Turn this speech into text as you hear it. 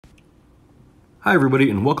Hi everybody,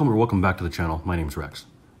 and welcome back to the channel. My name's Rex.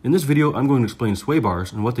 In this video, I'm going to explain sway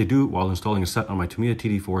bars and what they do while installing a set on my Tamiya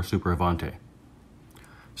TD4 Super Avante.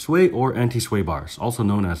 Sway or anti-sway bars, also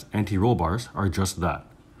known as anti-roll bars, are just that.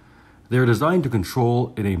 They are designed to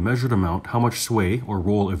control in a measured amount how much sway or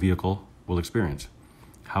roll a vehicle will experience.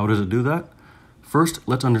 How does it do that? First,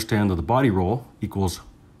 let's understand that the body roll equals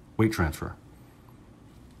weight transfer.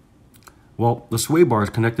 Well, the sway bar is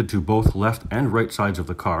connected to both left and right sides of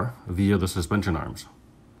the car via the suspension arms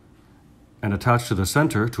and attached to the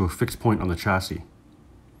center to a fixed point on the chassis.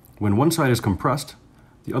 When one side is compressed,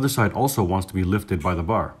 the other side also wants to be lifted by the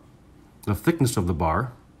bar. The thickness of the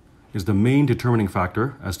bar is the main determining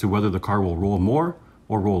factor as to whether the car will roll more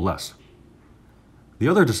or roll less. The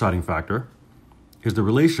other deciding factor is the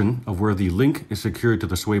relation of where the link is secured to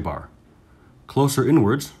the sway bar. Closer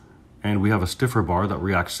inwards, and we have a stiffer bar that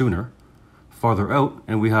reacts sooner. Farther out,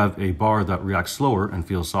 and we have a bar that reacts slower and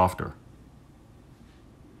feels softer.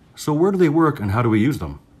 So where do they work and how do we use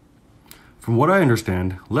them? From what I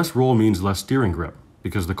understand, less roll means less steering grip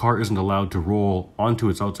because the car isn't allowed to roll onto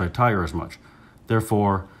its outside tire as much,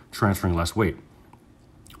 therefore transferring less weight.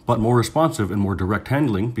 But more responsive and more direct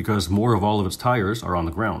handling because more of all of its tires are on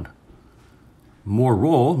the ground. More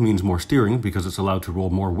roll means more steering because it's allowed to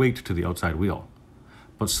roll more weight to the outside wheel,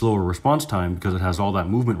 but slower response time because it has all that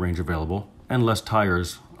movement range available and less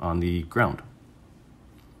tires on the ground.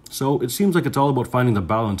 So it seems like it's all about finding the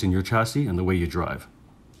balance in your chassis and the way you drive.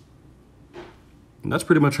 And that's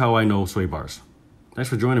pretty much how I know sway bars. Thanks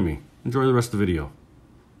for joining me. Enjoy the rest of the video.